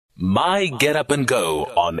My Get Up and Go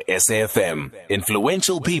on SAFM.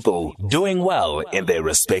 Influential people doing well in their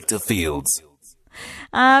respective fields.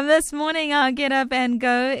 This morning, our Get Up and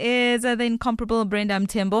Go is the incomparable Brenda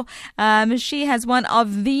Mntambo. She has one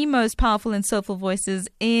of the most powerful and soulful voices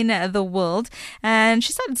in the world. And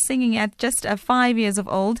she started singing at just 5 years of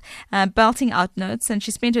old, belting out notes. And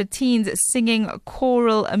she spent her teens singing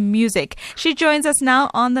choral music. She joins us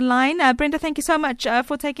now on the line. Brenda, thank you so much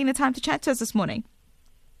for taking the time to chat to us this morning.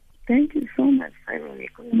 Thank you so much, Irony.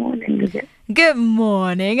 Good morning, Lizette. Good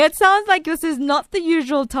morning. It sounds like this is not the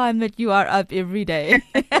usual time that you are up every day.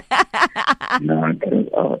 No,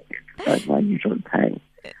 it's not my usual time.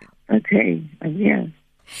 But hey, I'm here.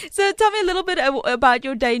 So tell me a little bit about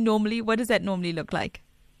your day normally. What does that normally look like?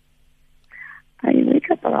 I wake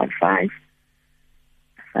up around 5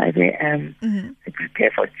 a.m. Mm-hmm. I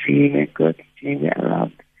prepare for gym. I go to gym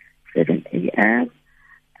around 7 a.m.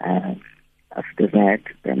 After that,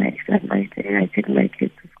 then I start my day. I take my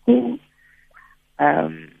kids to school.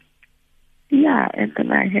 And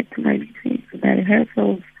then I head to my meetings, my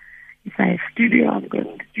rehearsals. If I have studio, I'm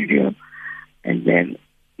going to studio. And then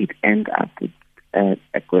it ends up with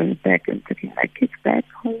going back and taking my kids back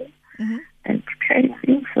home and preparing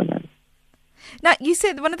things for them. Now, you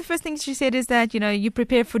said one of the first things you said is that you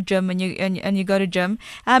prepare for gym and you go to gym.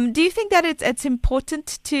 Do you think that it's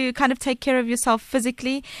important to kind of take care of yourself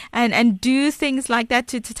physically and do things like that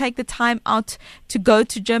to take the time out to go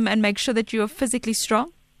to gym and make sure that you are physically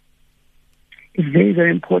strong? It's very,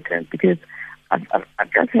 very important because I've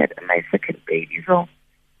just had my second baby. So,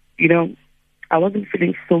 I wasn't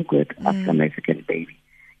feeling so good after my second baby,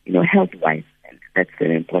 health-wise. And that's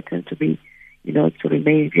very important to me. To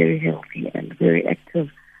remain very healthy and very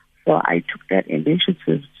active. So I took that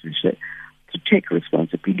initiative to take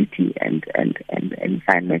responsibility and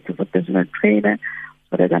find myself a personal trainer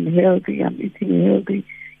so that I'm healthy, I'm eating healthy,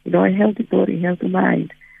 a healthy body, healthy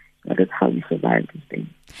mind. That's how we survive this day.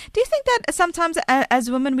 Do you think that sometimes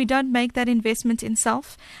as women we don't make that investment in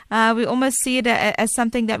self? We almost see it as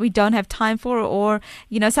something that we don't have time for or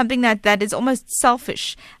something that is almost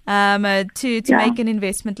selfish to make an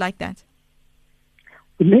investment like that?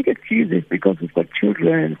 We make excuses because we've got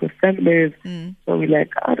children, we've got families, so we're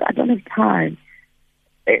like, I don't have time.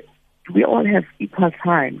 We all have equal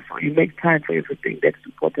time, so you make time for everything that's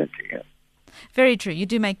important to you. Very true. You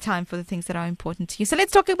do make time for the things that are important to you. So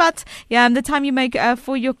let's talk about the time you make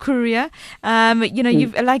for your career.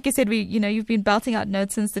 You've, like you said, you've been belting out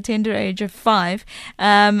notes since the tender age of 5,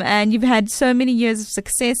 and you've had so many years of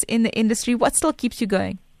success in the industry. What still keeps you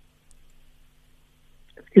going?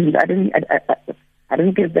 Excuse me, I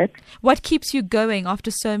didn't get that. What keeps you going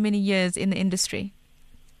after so many years in the industry?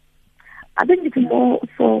 I think it's more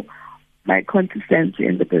so my consistency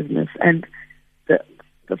in the business and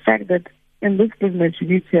the fact that in this business you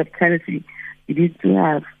need to have clarity, you need to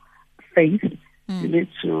have faith, you need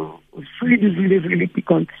to really, really, really be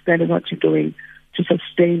consistent in what you're doing to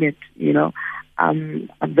sustain it. I'm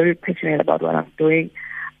very passionate about what I'm doing.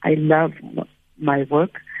 I love my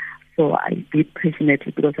work, so I do it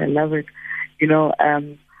passionately because I love it.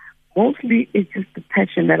 Mostly it's just the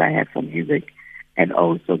passion that I have for music and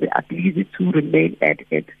also the ability to remain at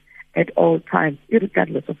it at all times,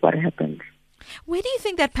 regardless of what happens. Where do you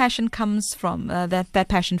think that passion comes from, that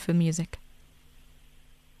passion for music?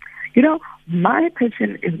 My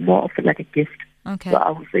passion is more of like a gift. Okay. So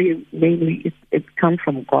I would say mainly it comes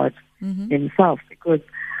from God himself because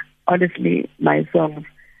honestly, my songs,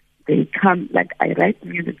 they come, like I write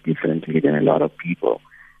music differently than a lot of people.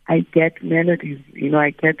 I get melodies, I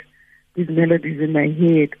get these melodies in my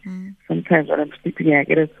head. Sometimes when I'm sleeping, I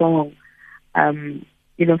get a song.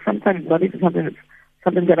 Sometimes not even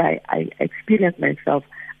something that I experience myself.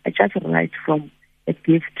 I just write from a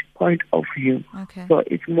gift point of view. Okay. So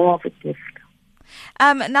it's more of a gift.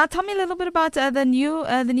 Now tell me a little bit about the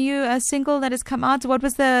new single that has come out. What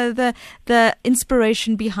was the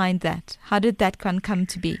inspiration behind that? How did that come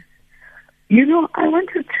to be? I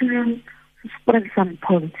wanted to spread some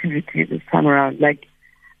positivity this time around,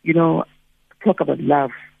 talk about love,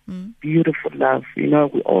 beautiful love. We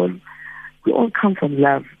all come from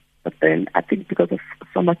love, but then I think because of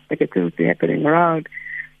so much negativity happening around,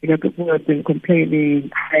 people have been complaining,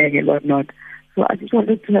 crying and whatnot. So I just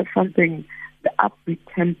wanted to have something, the upbeat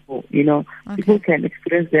tempo. People can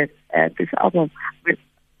experience that this album,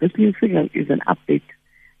 this new single is an upbeat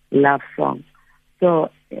love song. So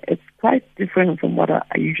it's quite different from what I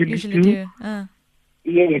usually do.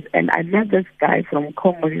 Yes, and I met this guy from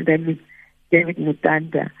Congo. His name is David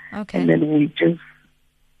Mutanda. Okay. And then we just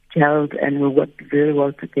gelled and we worked very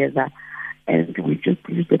well together. And we just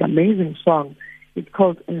produced an amazing song. It's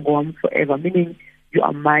called Ngwam Forever, meaning you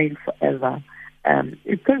are mine forever.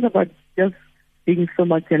 It talks about just being so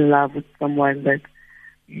much in love with someone that,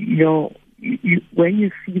 you when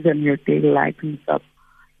you see them, your day lightens up.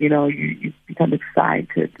 You become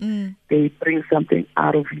excited. They bring something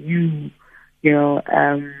out of you.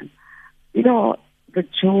 The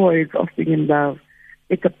joys of being in love.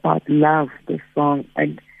 It's about love, the song,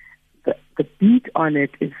 and the beat on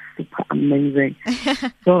it is super amazing.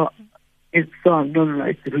 It's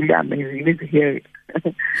really amazing. You need to hear it.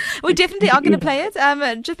 We definitely are going to play it.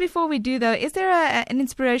 Just before we do, though, is there an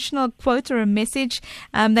inspirational quote or a message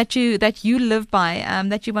that you live by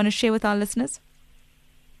that you want to share with our listeners?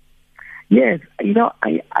 Yes,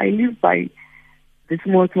 I live by this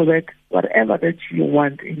motto that whatever that you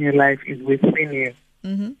want in your life is within you.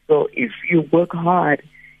 Mm-hmm. So if you work hard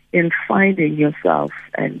in finding yourself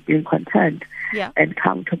and being content and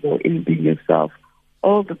comfortable in being yourself,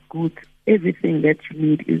 all the good, everything that you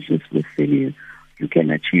need is just within you. You can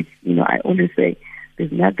achieve. I always say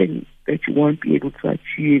there's nothing that you won't be able to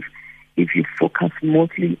achieve if you focus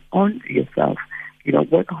mostly on yourself.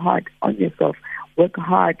 Work hard on yourself. Work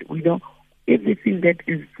hard. Everything that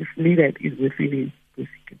is needed is within you.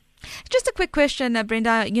 Basically. Just a quick question,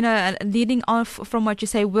 Brenda. Leading off from what you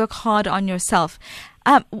say, work hard on yourself.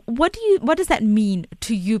 What does that mean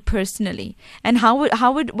to you personally? And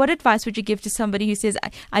what advice would you give to somebody who says,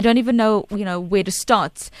 I don't even know, where to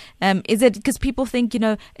start? Is it because people think,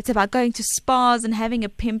 it's about going to spas and having a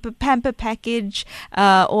pamper package,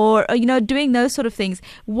 or doing those sort of things?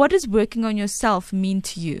 What does working on yourself mean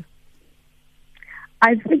to you?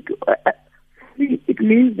 I think it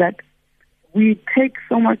means that we take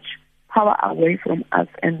so much power away from us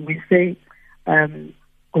and we say,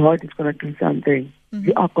 God is going to do something. Mm-hmm.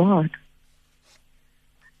 You are God.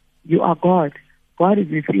 You are God. God is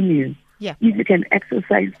within you. Yeah. If you can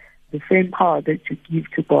exercise the same power that you give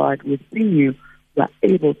to God within you, you are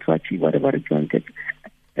able to achieve whatever you want to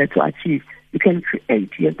achieve. You can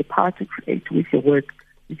create. You have the power to create with your words,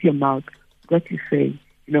 with your mouth, what you say,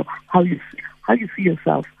 how you see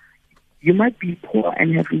yourself. You might be poor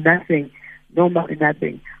and have nothing, nobody,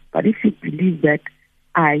 nothing. But if you believe that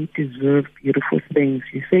I deserve beautiful things,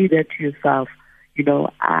 you say that to yourself,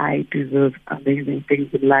 I deserve amazing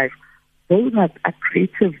things in life. Those are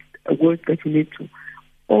creative words that you need to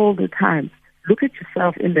all the time. Look at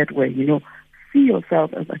yourself in that way, see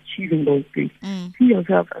yourself as achieving those things. See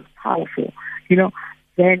yourself as powerful,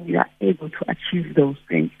 then you are able to achieve those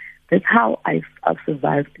things. That's how I've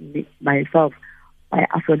survived myself, by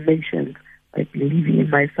affirmations, by believing in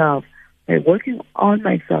myself, by working on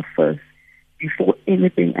myself first before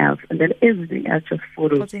anything else, and then everything else just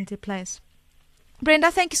falls into place.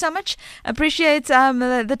 Brenda, thank you so much. Appreciate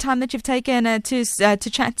the time that you've taken to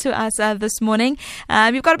chat to us this morning.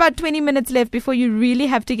 We've got about 20 minutes left before you really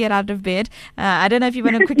have to get out of bed. I don't know if you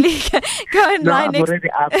want to quickly go and lie next. I'm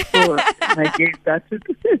already up, so my day started.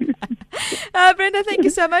 Brenda, thank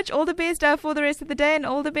you so much. All the best for the rest of the day, and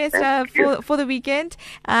all the best for the weekend.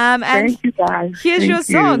 Thank you, guys. Here's your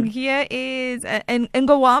song. Here is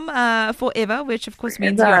Ngowam Forever, which of course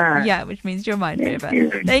means which means you're mine forever.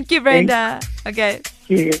 Thank you, Brenda. Okay.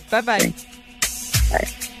 Yes. Bye-bye. Bye.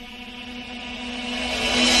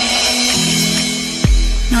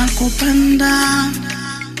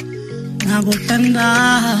 Nakupenda